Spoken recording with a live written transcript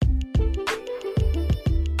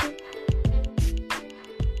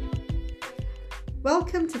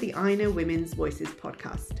Welcome to the I Know Women's Voices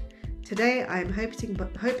podcast. Today I am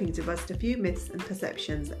hoping to bust a few myths and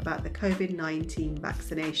perceptions about the COVID-19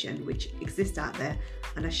 vaccination which exist out there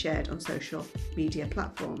and are shared on social media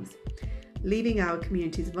platforms, leaving our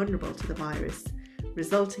communities vulnerable to the virus,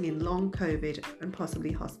 resulting in long COVID and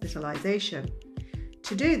possibly hospitalisation.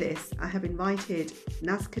 To do this, I have invited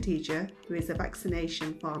Naz Khideja, who is a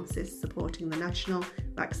vaccination pharmacist supporting the National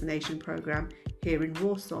Vaccination Programme here in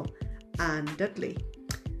Warsaw, and Dudley.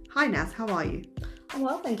 Hi Naz, how are you? I'm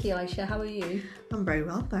well, thank you, Aisha. How are you? I'm very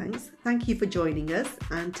well, thanks. Thank you for joining us.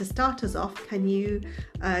 And to start us off, can you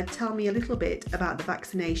tell me a little bit about the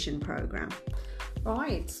vaccination programme?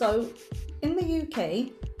 Right, so in the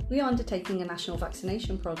UK, we are undertaking a national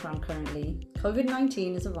vaccination programme currently.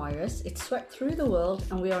 COVID-19 is a virus, it's swept through the world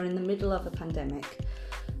and we are in the middle of a pandemic.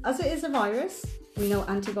 As it is a virus, we know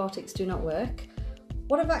antibiotics do not work.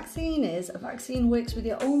 What a vaccine works with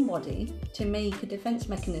your own body to make a defence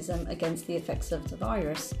mechanism against the effects of the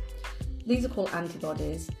virus. These are called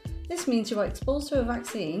antibodies. This means you are exposed to a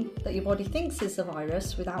vaccine that your body thinks is the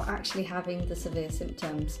virus without actually having the severe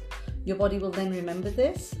symptoms. Your body will then remember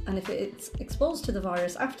this, and if it's exposed to the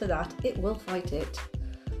virus after that, it will fight it.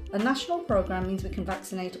 A national programme means we can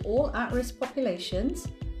vaccinate all at-risk populations,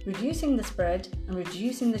 reducing the spread and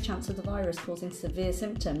reducing the chance of the virus causing severe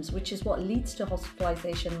symptoms, which is what leads to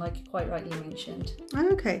hospitalisation, like you quite rightly mentioned.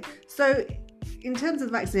 Okay, so in terms of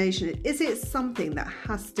vaccination, is it something that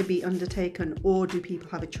has to be undertaken or do people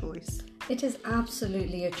have a choice? It is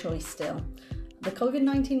absolutely a choice still. The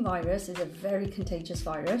COVID-19 virus is a very contagious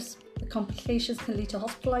virus. The complications can lead to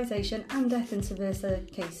hospitalisation and death in severe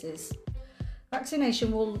cases.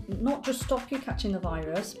 Vaccination will not just stop you catching the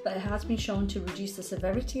virus, but it has been shown to reduce the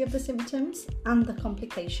severity of the symptoms and the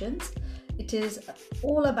complications. It is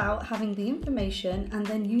all about having the information and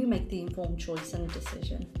then you make the informed choice and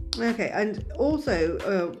decision. Okay, and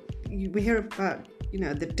also we hear about,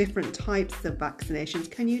 the different types of vaccinations.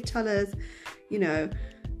 Can you tell us,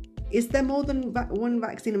 is there more than one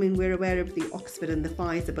vaccine? I mean, we're aware of the Oxford and the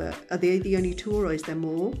Pfizer, but are they the only two or is there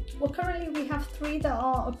more? Well, currently we have 3 that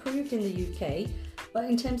are approved in the UK, but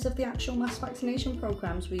in terms of the actual mass vaccination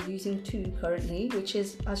programmes, we're using 2 currently, which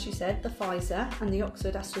is, as you said, the Pfizer and the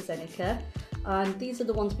Oxford AstraZeneca, and these are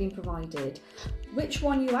the ones being provided. Which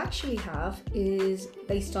one you actually have is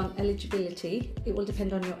based on eligibility. It will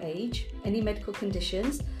depend on your age, any medical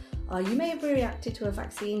conditions. You may have reacted to a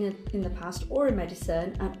vaccine in the past or a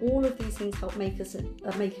medicine, and all of these things help make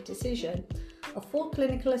a decision. A full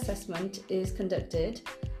clinical assessment is conducted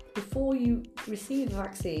before you receive a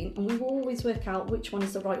vaccine, and we will always work out which one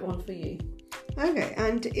is the right one for you. Okay,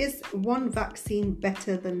 and is one vaccine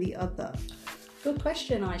better than the other? Good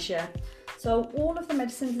question, Aisha. So all of the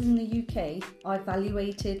medicines in the UK are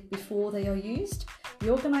evaluated before they are used. The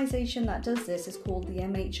organisation that does this is called the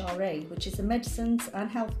MHRA, which is the Medicines and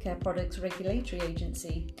Healthcare Products Regulatory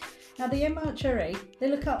Agency. Now the MHRA, they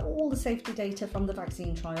look at all the safety data from the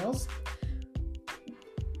vaccine trials.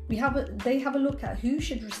 They have a look at who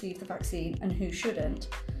should receive the vaccine and who shouldn't.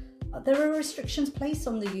 There are restrictions placed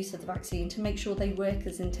on the use of the vaccine to make sure they work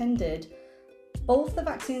as intended. Both the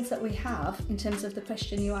vaccines that we have, in terms of the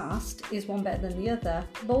question you asked, is one better than the other?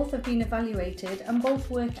 Both have been evaluated and both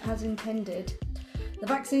work as intended. The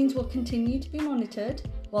vaccines will continue to be monitored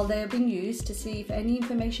while they are being used to see if any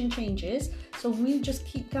information changes, so we'll just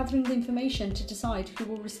keep gathering the information to decide who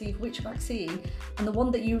will receive which vaccine, and the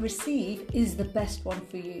one that you receive is the best one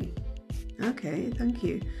for you. Okay, thank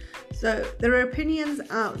you. So there are opinions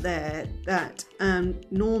out there that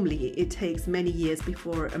normally it takes many years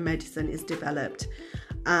before a medicine is developed,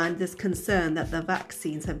 and there's concern that the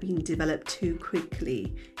vaccines have been developed too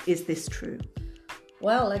quickly. Is this true?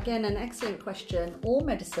 Well, again, an excellent question. All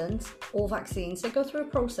medicines, all vaccines, they go through a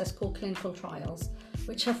process called clinical trials,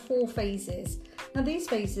 which have 4 phases. Now these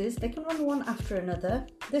phases, they can run one after another.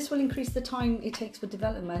 This will increase the time it takes for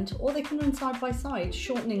development, or they can run side by side,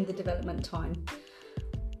 shortening the development time.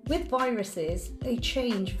 With viruses, they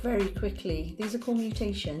change very quickly. These are called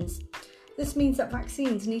mutations. This means that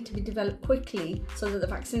vaccines need to be developed quickly so that the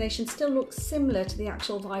vaccination still looks similar to the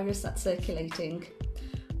actual virus that's circulating.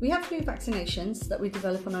 We have flu vaccinations that we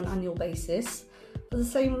develop on an annual basis for the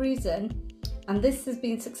same reason, and this has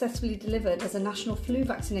been successfully delivered as a national flu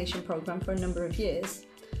vaccination programme for a number of years.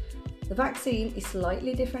 The vaccine is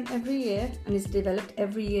slightly different every year and is developed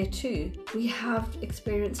every year too. We have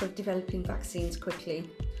experience of developing vaccines quickly.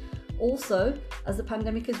 Also, as the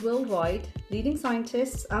pandemic is worldwide, leading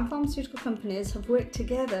scientists and pharmaceutical companies have worked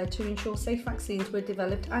together to ensure safe vaccines were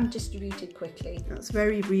developed and distributed quickly. That's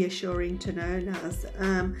very reassuring to know, Naz.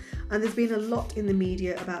 And there's been a lot in the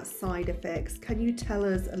media about side effects. Can you tell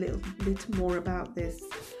us a little bit more about this?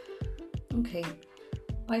 Okay,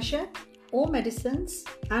 Aisha, all medicines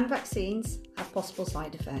and vaccines have possible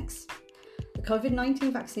side effects. The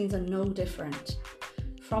COVID-19 vaccines are no different.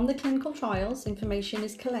 From the clinical trials, information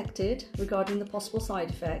is collected regarding the possible side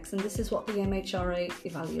effects, and this is what the MHRA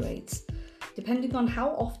evaluates. Depending on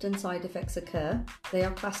how often side effects occur, they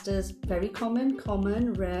are classed as very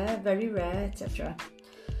common, rare, very rare, etc.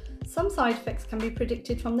 Some side effects can be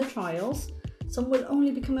predicted from the trials. Some will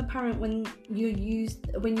only become apparent when you use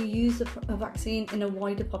a vaccine in a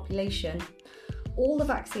wider population. All the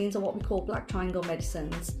vaccines are what we call black triangle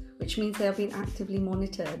medicines, which means they are being actively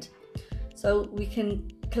monitored. So we can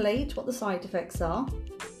collate what the side effects are,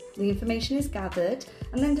 the information is gathered,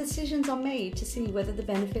 and then decisions are made to see whether the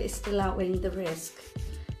benefit is still outweighing the risk.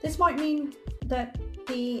 This might mean that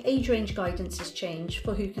the age range guidance has changed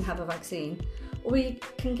for who can have a vaccine, or we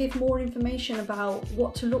can give more information about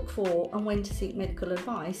what to look for and when to seek medical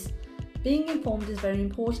advice. Being informed is very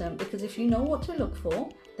important, because if you know what to look for,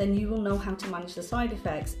 then you will know how to manage the side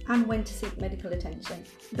effects and when to seek medical attention.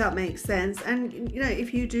 That makes sense. And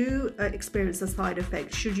if you do experience a side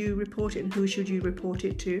effect, should you report it, and who should you report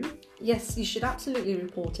it to? Yes, you should absolutely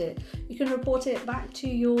report it. You can report it back to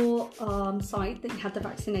your site that you had the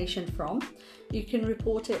vaccination from. You can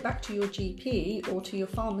report it back to your GP or to your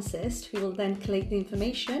pharmacist, who will then collate the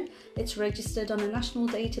information. It's registered on a national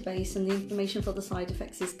database, and the information for the side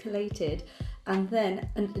effects is collated. And then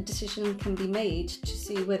a decision can be made to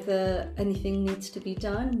see whether anything needs to be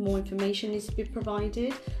done, more information needs to be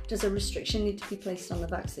provided, does a restriction need to be placed on the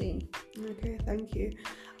vaccine. Okay, thank you.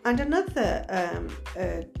 And another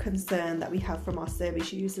concern that we have from our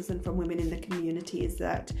service users and from women in the community is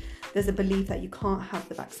that there's a belief that you can't have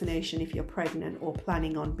the vaccination if you're pregnant or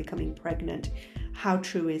planning on becoming pregnant. How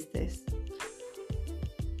true is this?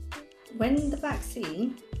 When the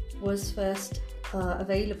vaccine was first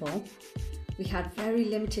available, we had very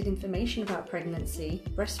limited information about pregnancy,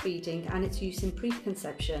 breastfeeding, and its use in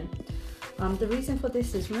preconception. The reason for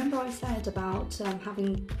this is, remember I said about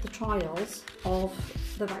having the trials of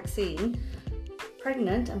the vaccine.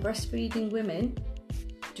 Pregnant and breastfeeding women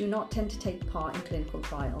do not tend to take part in clinical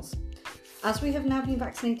trials. As we have now been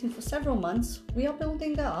vaccinating for several months, we are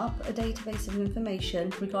building up a database of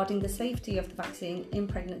information regarding the safety of the vaccine in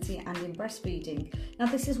pregnancy and in breastfeeding. Now,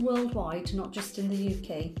 this is worldwide, not just in the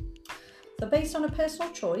UK. So based on a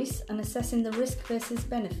personal choice and assessing the risk versus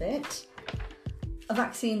benefit, a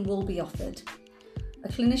vaccine will be offered. A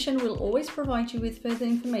clinician will always provide you with further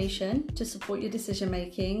information to support your decision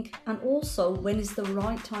making, and also when is the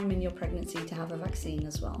right time in your pregnancy to have a vaccine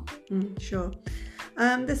as well. Sure.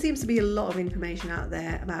 There seems to be a lot of information out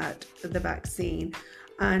there about the vaccine,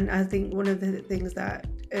 and I think one of the things that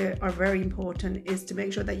are very important is to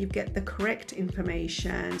make sure that you get the correct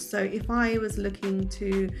information. So if I was looking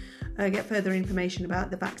to get further information about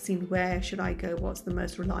the vaccine, where should I go? What's the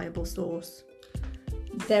most reliable source?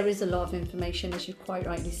 There is a lot of information, as you quite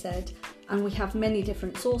rightly said, and we have many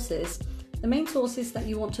different sources. The main sources that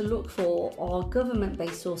you want to look for are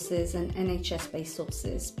government-based sources and NHS-based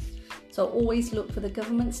sources. So always look for the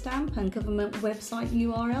government stamp and government website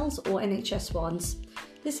URLs or NHS ones.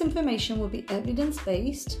 This information will be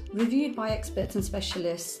evidence-based, reviewed by experts and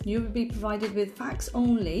specialists. You will be provided with facts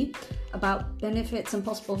only about benefits and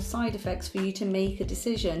possible side effects for you to make a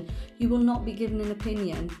decision. You will not be given an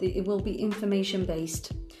opinion. It will be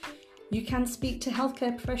information-based. You can speak to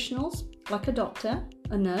healthcare professionals like a doctor,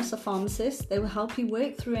 a nurse, a pharmacist. They will help you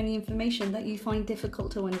work through any information that you find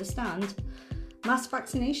difficult to understand. Mass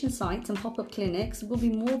vaccination sites and pop-up clinics will be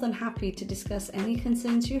more than happy to discuss any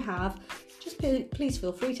concerns you have. Just please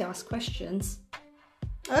feel free to ask questions.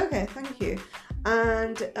 Okay, thank you.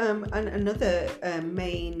 And another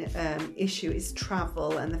main issue is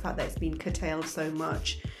travel, and the fact that it's been curtailed so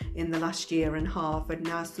much in the last year and a half, and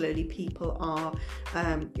now slowly people are,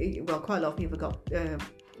 quite a lot of people got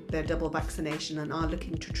their double vaccination and are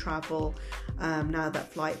looking to travel now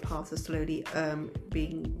that flight paths are slowly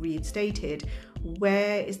being reinstated.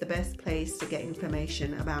 Where is the best place to get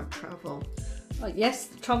information about travel? Yes,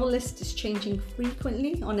 the travel list is changing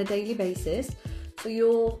frequently on a daily basis. So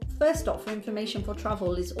your first stop for information for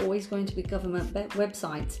travel is always going to be government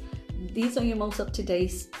websites. These are your most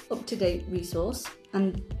up-to-date resource,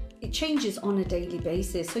 and it changes on a daily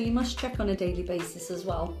basis, so you must check on a daily basis as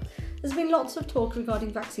well. There's been lots of talk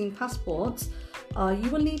regarding vaccine passports, you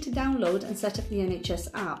will need to download and set up the NHS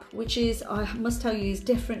app, which is, I must tell you, is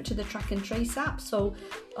different to the Track and Trace app. So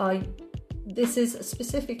this is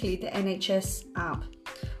specifically the NHS app.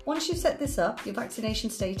 Once you set this up, your vaccination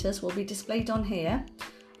status will be displayed on here,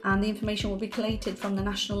 and the information will be collated from the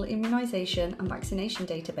National Immunisation and Vaccination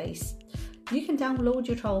database. You can download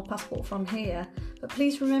your travel passport from here, but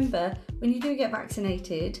please remember, when you do get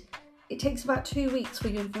vaccinated, it takes about 2 weeks for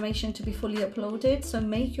your information to be fully uploaded, so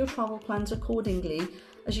make your travel plans accordingly,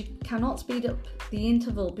 as you cannot speed up the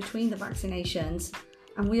interval between the vaccinations,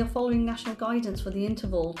 and we are following national guidance for the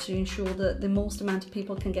interval to ensure that the most amount of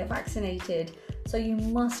people can get vaccinated, so you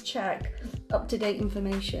must check up-to-date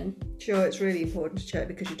information. Sure, it's really important to check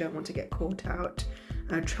because you don't want to get caught out.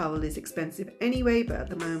 Travel is expensive anyway, but at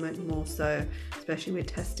the moment more so, especially with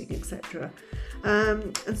testing, etc.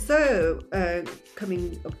 And so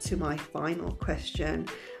coming up to my final question,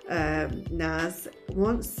 Naz,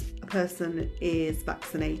 once a person is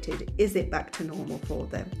vaccinated, is it back to normal for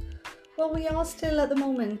them? Well, we are still at the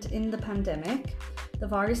moment in the pandemic. The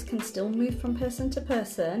virus can still move from person to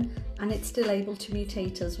person, and it's still able to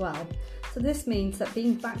mutate as well. So this means that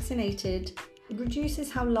being vaccinated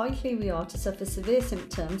reduces how likely we are to suffer severe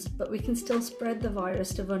symptoms, but we can still spread the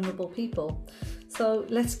virus to vulnerable people. So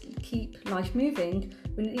let's keep life moving.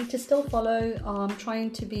 We need to still follow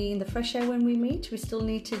trying to be in the fresh air when we meet. We still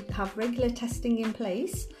need to have regular testing in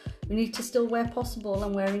place. We need to still, where possible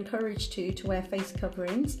and where encouraged to wear face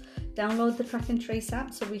coverings. Download the Track and Trace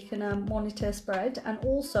app so we can monitor spread, and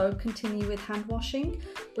also continue with hand washing,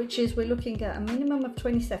 which is we're looking at a minimum of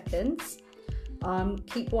 20 seconds.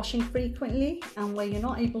 Keep washing frequently, and where you're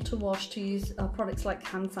not able to wash, to use products like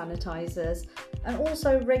hand sanitizers, and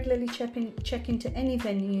also regularly check into any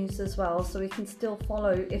venues as well, so we can still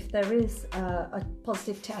follow if there is a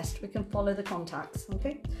positive test, we can follow the contacts.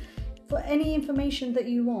 Okay. For any information that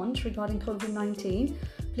you want regarding COVID-19,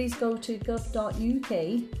 please go to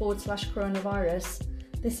gov.uk/coronavirus.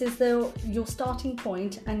 This is your starting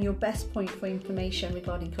point and your best point for information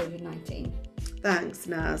regarding COVID-19. Thanks,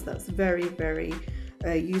 Naz. That's very, very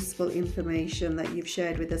useful information that you've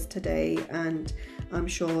shared with us today, and I'm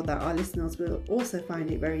sure that our listeners will also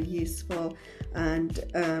find it very useful. And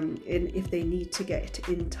if they need to get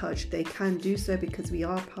in touch, they can do so, because we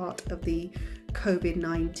are part of the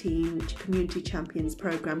COVID-19 Community Champions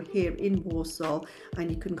program here in Warsaw, and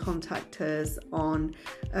you can contact us on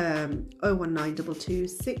 01922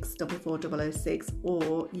 644 006,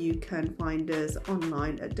 or you can find us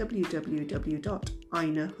online at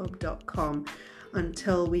www.inahub.com.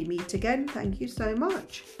 Until we meet again, thank you so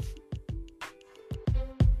much.